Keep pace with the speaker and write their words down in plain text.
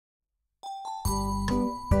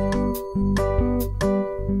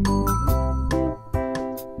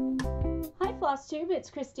Flosstube. It's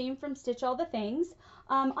Christine from Stitch All the Things.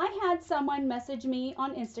 I had someone message me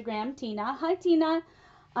on Instagram, Tina. Hi, Tina.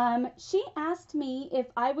 She asked me if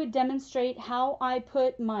I would demonstrate how I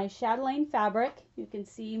put my chatelaine fabric, you can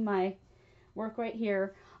see my work right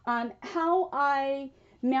here, how I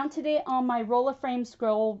mounted it on my RolaFrame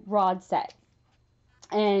scroll rod set.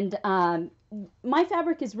 And my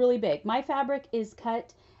fabric is really big. My fabric is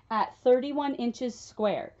cut at 31 inches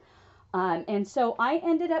square. And so I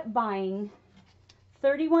ended up buying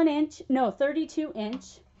 32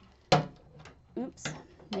 inch, oops,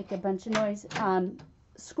 make a bunch of noise,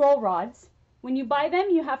 scroll rods. When you buy them,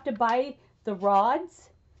 you have to buy the rods.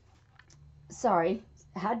 Sorry,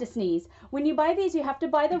 I had to sneeze. When you buy these, you have to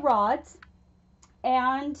buy the rods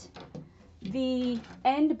and the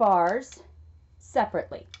end bars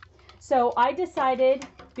separately. So I decided,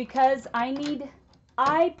 because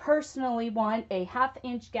I personally want a 1/2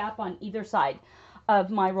 inch gap on either side of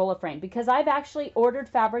my RolaFrame, because I've actually ordered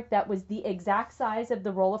fabric that was the exact size of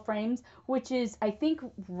the RolaFrames, which is, I think,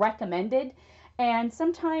 recommended. And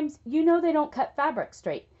sometimes, you know, they don't cut fabric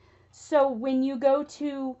straight. So when you go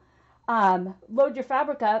to load your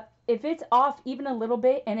fabric up, if it's off even a little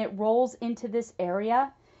bit and it rolls into this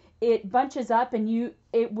area, it bunches up and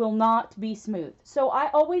it will not be smooth. So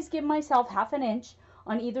I always give myself 1/2 inch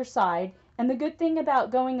on either side. And the good thing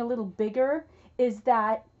about going a little bigger is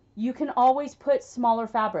that you can always put smaller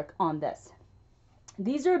fabric on this.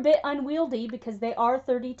 These are a bit unwieldy because they are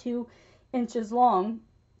 32 inches long,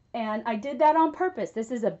 and I did that on purpose.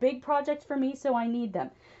 This is a big project for me, so I need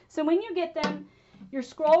them. So when you get them, your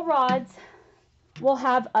scroll rods will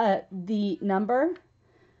have the number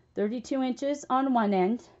 32 inches on one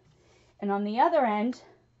end, and on the other end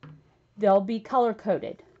they'll be color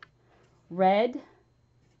coded, red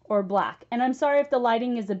or black. And I'm sorry if the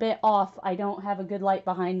lighting is a bit off. I don't have a good light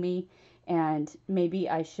behind me, and maybe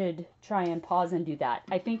I should try and pause and do that.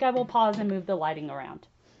 I think I will pause and move the lighting around.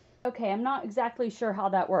 Okay, I'm not exactly sure how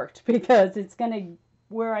that worked, because it's gonna,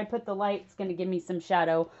 where I put the light, it's gonna give me some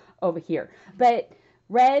shadow over here. But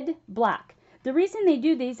red, black. The reason they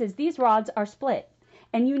do these is these rods are split,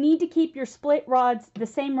 and you need to keep your split rods, the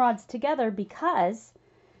same rods, together, because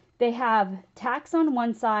they have tacks on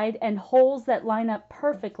one side and holes that line up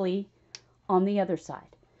perfectly on the other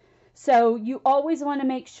side. So you always want to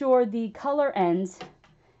make sure the color ends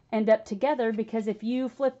end up together, because if you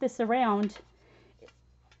flip this around,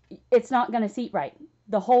 it's not going to seat right.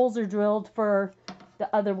 The holes are drilled for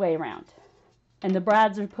the other way around, and the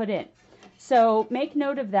brads are put in. So make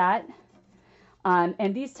note of that.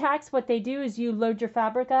 And these tacks, what they do is you load your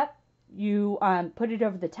fabric up, you put it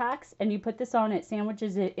over the tacks, and you put this on, it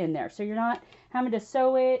sandwiches it in there. So you're not having to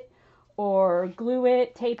sew it or glue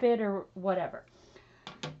it, tape it, or whatever.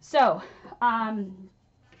 So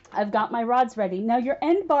I've got my rods ready. Now your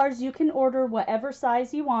end bars, you can order whatever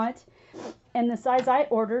size you want. And the size I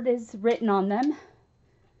ordered is written on them,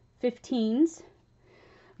 15s.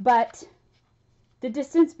 But the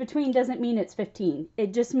distance between doesn't mean it's 15.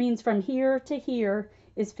 It just means from here to here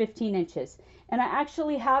is 15 inches. And I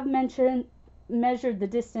actually have measured the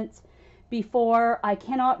distance before. I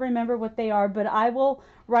cannot remember what they are, but I will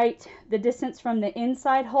write the distance from the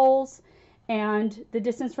inside holes and the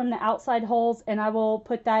distance from the outside holes, and I will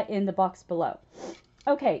put that in the box below.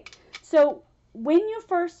 Okay, so when you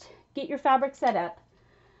first get your fabric set up,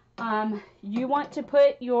 you want to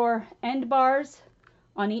put your end bars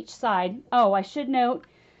on each side. Oh, I should note,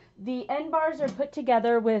 the end bars are put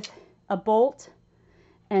together with a bolt,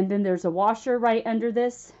 and then there's a washer right under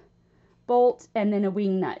this bolt, and then a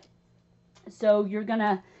wing nut. So you're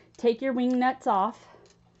gonna take your wing nuts off,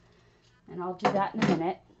 and I'll do that in a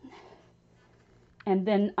minute. And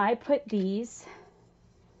then I put these,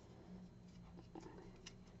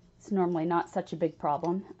 it's normally not such a big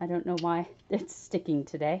problem. I don't know why it's sticking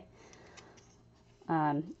today.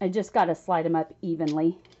 I just got to slide them up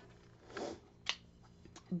evenly,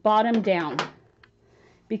 bottom down,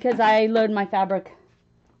 because I load my fabric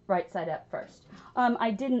right side up first.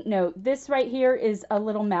 I didn't note, this right here is a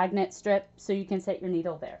little magnet strip, so you can set your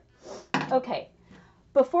needle there. Okay,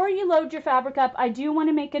 before you load your fabric up, I do want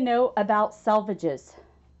to make a note about selvages.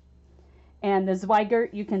 And the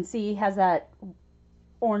Zweigert, you can see, has that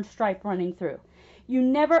orange stripe running through. You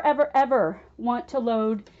never, ever, ever want to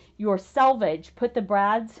load your selvage, put the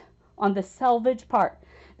brads on the selvage part.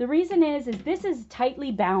 The reason is this is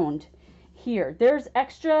tightly bound here. There's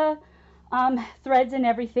extra threads and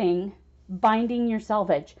everything binding your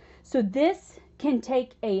selvage. So this can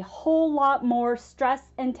take a whole lot more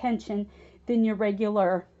stress and tension than your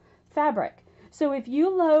regular fabric. So if you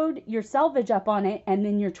load your selvage up on it and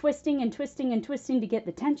then you're twisting and twisting and twisting to get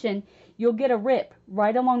the tension, you'll get a rip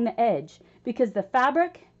right along the edge because the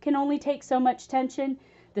fabric can only take so much tension,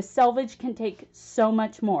 the selvage can take so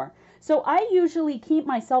much more. So I usually keep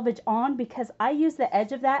my selvage on because I use the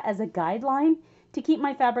edge of that as a guideline to keep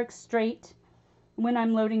my fabric straight when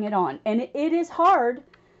I'm loading it on. And it is hard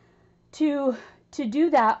to do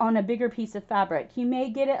that on a bigger piece of fabric. You may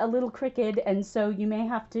get it a little crooked, and so you may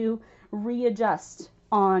have to readjust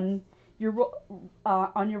on your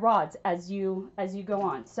rods as you go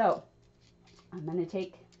on. So I'm going to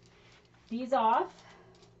take these off.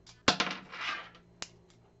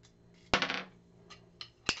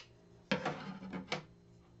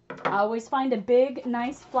 I always find a big,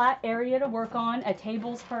 nice, flat area to work on. A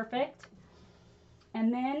table's perfect.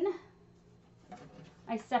 And then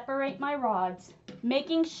I separate my rods,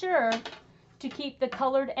 making sure to keep the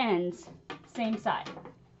colored ends same side.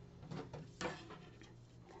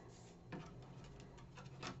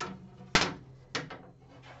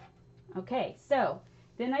 Okay, so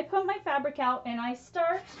then I put my fabric out and I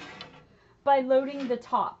start by loading the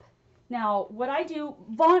top. Now, what I do,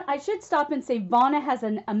 I should stop and say Vonna has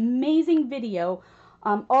an amazing video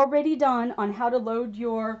already done on how to load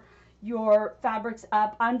your fabrics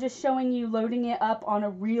up. I'm just showing you loading it up on a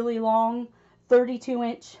really long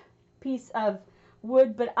 32-inch piece of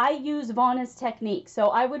wood, but I use Vonna's technique. So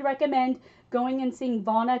I would recommend going and seeing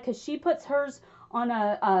Vonna because she puts hers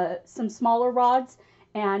on some smaller rods,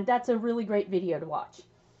 and that's a really great video to watch.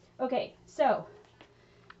 Okay, so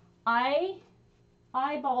I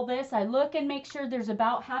eyeball this. I look and make sure there's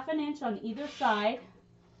about 1/2 inch on either side,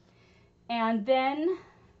 and then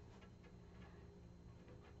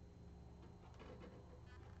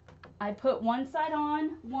I put one side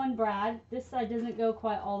on one brad. This side doesn't go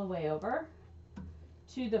quite all the way over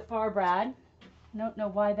to the far brad. I don't know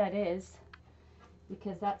why that is,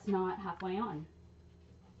 because that's not halfway on.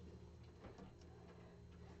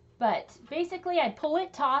 But basically I pull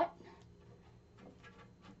it taut,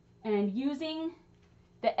 and using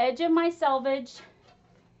the edge of my selvage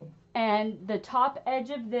and the top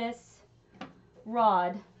edge of this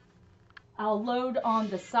rod, I'll load on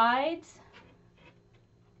the sides,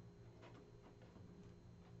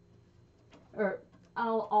 or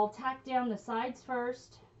I'll tack down the sides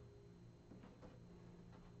first,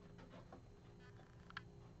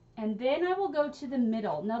 and then I will go to the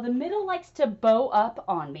middle. Now the middle likes to bow up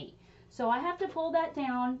on me, so I have to pull that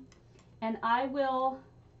down, and I'll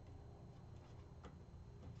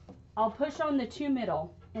push on the 2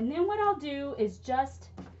 middle. And then what I'll do is just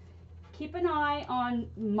keep an eye on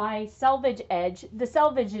my selvage edge. The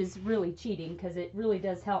selvage is really cheating because it really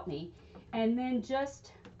does help me. And then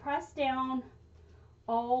just press down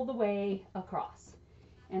all the way across.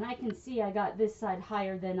 And I can see I got this side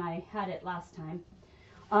higher than I had it last time.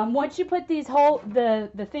 Once you put these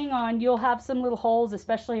the thing on, you'll have some little holes,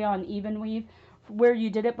 especially on even weave where you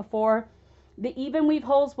did it before. The even weave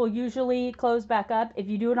holes will usually close back up. If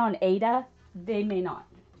you do it on Ada, they may not.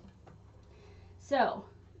 So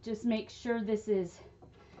just make sure this is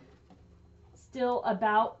still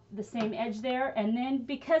about the same edge there. And then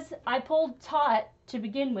because I pulled taut to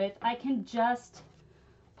begin with, I can just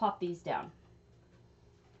pop these down.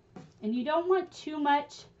 And you don't want too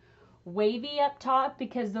much wavy up top,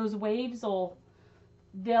 because those waves they'll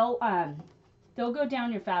go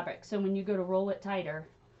down your fabric. So when you go to roll it tighter,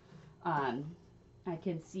 I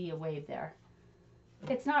can see a wave there.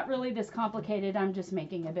 It's not really this complicated. I'm just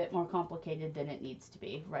making it a bit more complicated than it needs to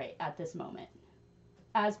be right at this moment.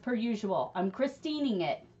 As per usual, I'm Christining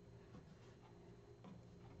it.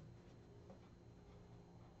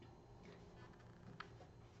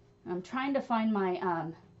 I'm trying to find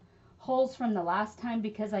my holes from the last time,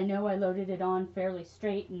 because I know I loaded it on fairly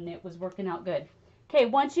straight and it was working out good. Okay,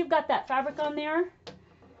 once you've got that fabric on there,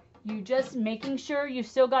 you just making sure you've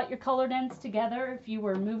still got your colored ends together if you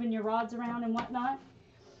were moving your rods around and whatnot,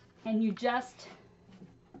 and you just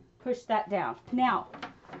push that down. Now,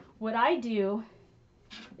 what I do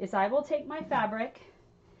is I will take my fabric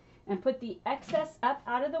and put the excess up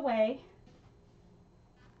out of the way,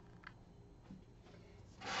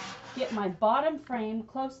 get my bottom frame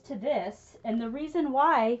close to this, and the reason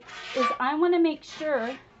why is I want to make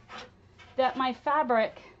sure that my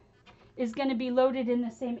fabric is going to be loaded in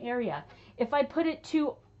the same area. If I put it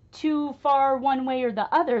too far one way or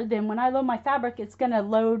the other, then when I load my fabric, it's going to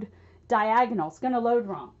load diagonal. It's going to load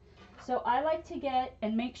wrong. So I like to get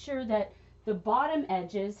and make sure that the bottom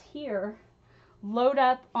edges here load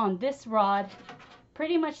up on this rod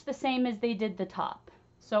pretty much the same as they did the top.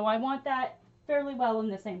 So I want that fairly well in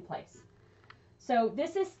the same place. So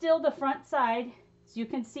this is still the front side. As you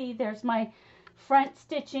can see, there's my front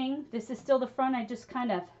stitching. This is still the front. I just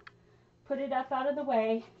kind of put it up out of the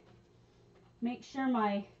way. Make sure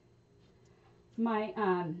my my,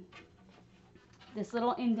 this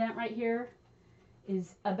little indent right here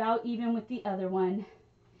is about even with the other one.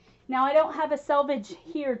 Now I don't have a selvage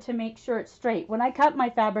here to make sure it's straight. When I cut my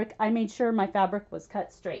fabric, I made sure my fabric was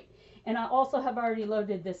cut straight. And I also have already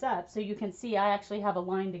loaded this up, so you can see I actually have a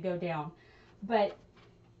line to go down. But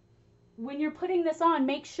when you're putting this on,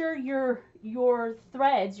 make sure your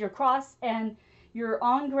threads, your cross and your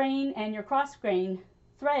on grain and your cross grain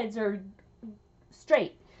threads are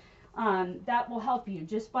straight. That will help you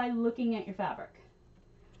just by looking at your fabric.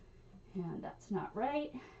 And that's not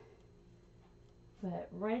right, but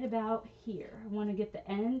right about here. I want to get the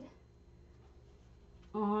end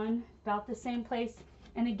on about the same place.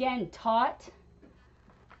 And again, taut,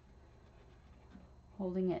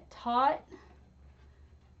 holding it taut.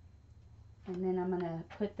 And then I'm going to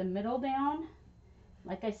put the middle down.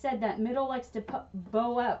 Like I said, that middle likes to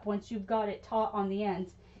bow up once you've got it taut on the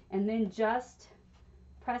ends. And then just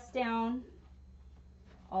press down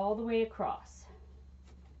all the way across.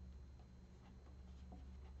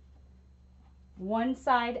 One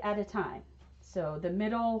side at a time. So the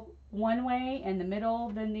middle one way and the middle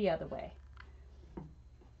then the other way.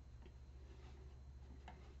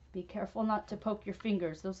 Be careful not to poke your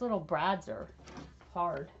fingers. Those little brads are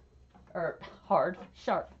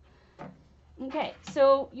sharp. Okay,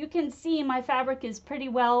 so you can see my fabric is pretty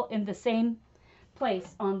well in the same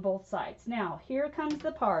place on both sides. Now, here comes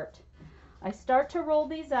the part. I start to roll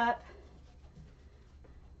these up.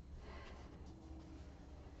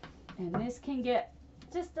 And this can get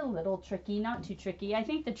just a little tricky, not too tricky. I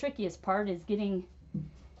think the trickiest part is getting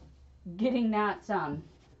that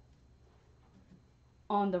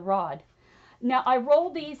on the rod. Now I roll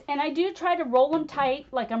these, and I do try to roll them tight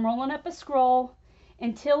like I'm rolling up a scroll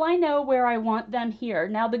until I know where I want them here.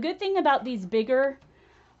 Now the good thing about these bigger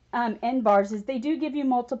end bars is they do give you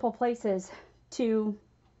multiple places to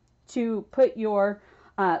put your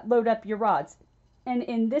load up your rods. And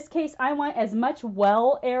in this case, I want as much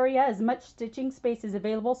well area, as much stitching space as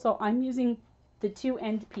available, so I'm using the two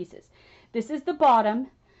end pieces. This is the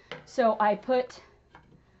bottom, so I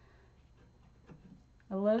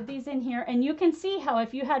load these in here, and you can see how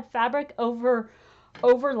if you had fabric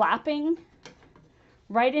overlapping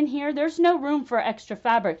right in here, there's no room for extra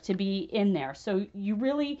fabric to be in there. So you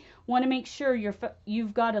really want to make sure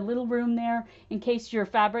you've got a little room there in case your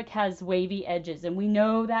fabric has wavy edges, and we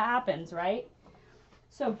know that happens, right?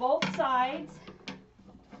 So both sides,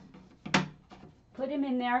 put them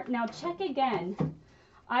in there. Now check again.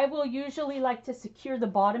 I will usually like to secure the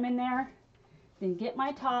bottom in there, then get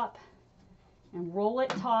my top and roll it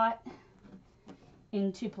taut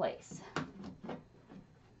into place.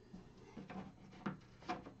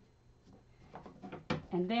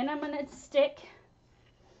 And then I'm going to stick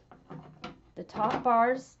the top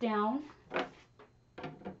bars down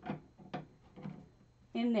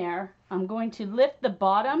in there. I'm going to lift the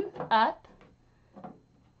bottom up,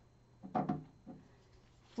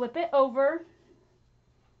 flip it over.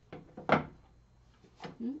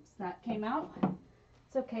 Oops, that came out.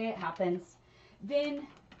 It's okay, it happens. Then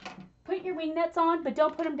put your wing nuts on, but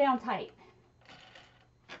don't put them down tight.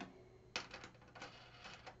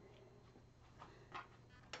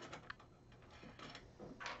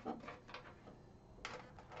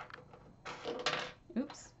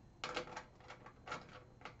 Oops.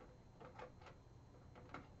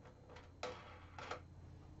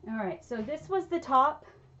 All right, so this was the top,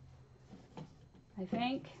 I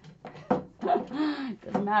think.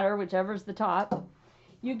 Doesn't matter, whichever's the top.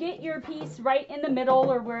 You get your piece right in the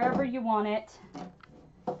middle or wherever you want it.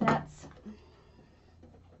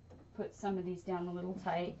 Put some of these down a little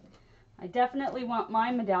tight. I definitely want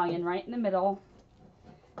my medallion right in the middle.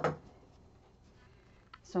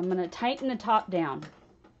 So I'm going to tighten the top down.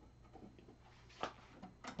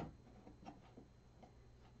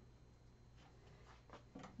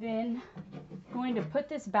 Then I'm going to put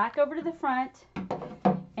this back over to the front,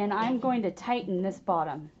 and I'm going to tighten this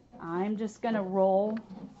bottom. I'm just going to roll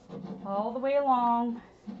all the way along.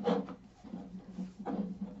 I'm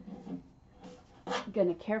going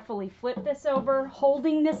to carefully flip this over,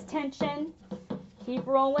 holding this tension. Keep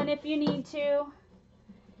rolling if you need to,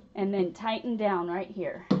 and then tighten down right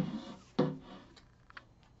here.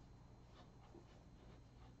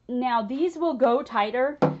 Now these will go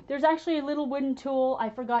tighter. There's actually a little wooden tool, I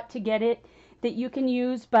forgot to get it, that you can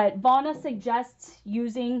use, but Vonna suggests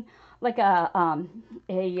using like a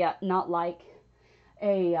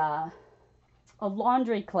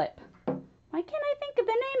laundry clip. Why can't I think of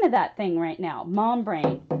the name of that thing right now? Mom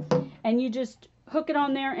brain. And you just hook it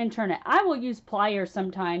on there and turn it. I will use pliers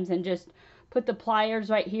sometimes and just put the pliers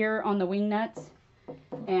right here on the wing nuts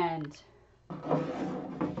and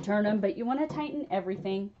turn them, but you want to tighten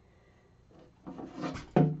everything.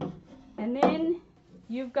 And then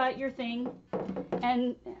you've got your thing,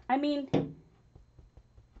 and I mean,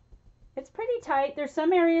 it's pretty tight. There's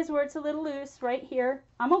some areas where it's a little loose right here.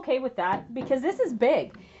 I'm okay with that because this is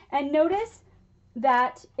big. And notice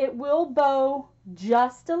that it will bow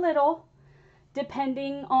just a little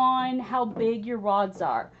depending on how big your rods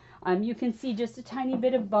are. You can see just a tiny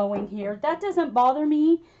bit of bowing here. That doesn't bother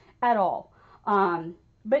me at all.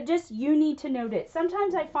 But just you need to note it.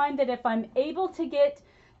 Sometimes I find that if I'm able to get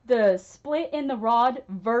the split in the rod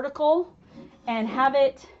vertical and have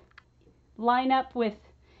it line up with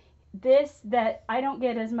this, that I don't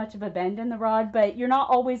get as much of a bend in the rod, but you're not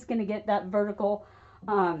always going to get that vertical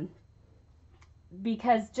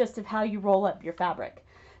because just of how you roll up your fabric.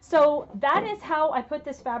 So that is how I put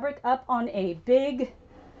this fabric up on a big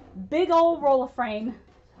old RolaFrame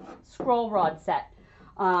scroll rod set.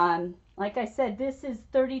 Like I said, this is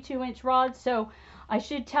 32-inch rods, so I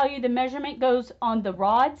should tell you the measurement goes on the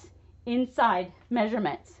rods inside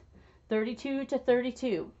measurements, 32 to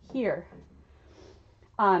 32 here.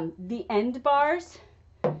 The end bars,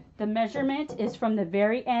 the measurement is from the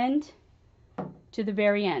very end to the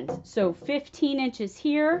very end. So 15 inches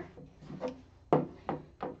here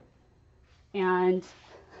and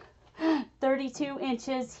 32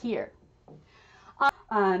 inches here.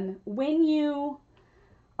 When you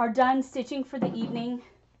are done stitching for the evening,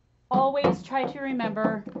 always try to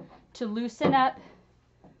remember to loosen up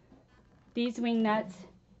these wing nuts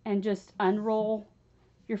and just unroll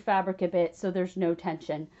your fabric a bit so there's no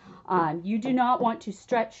tension. You do not want to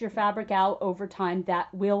stretch your fabric out over time.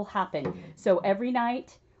 That will happen. So every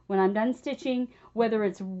night when I'm done stitching, whether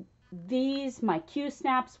it's these, my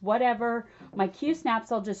Q-snaps, whatever, my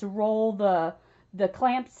Q-snaps, I'll just roll the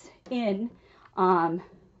clamps in.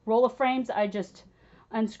 RolaFrames, I just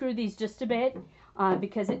unscrew these just a bit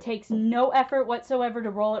because it takes no effort whatsoever to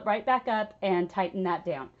roll it right back up and tighten that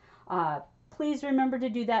down. Please remember to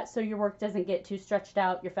do that so your work doesn't get too stretched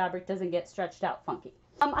out, your fabric doesn't get stretched out funky.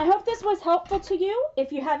 I hope this was helpful to you.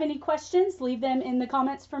 If you have any questions, leave them in the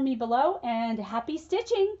comments for me below, and happy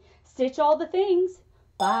stitching! Stitch all the things.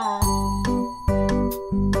 Bye!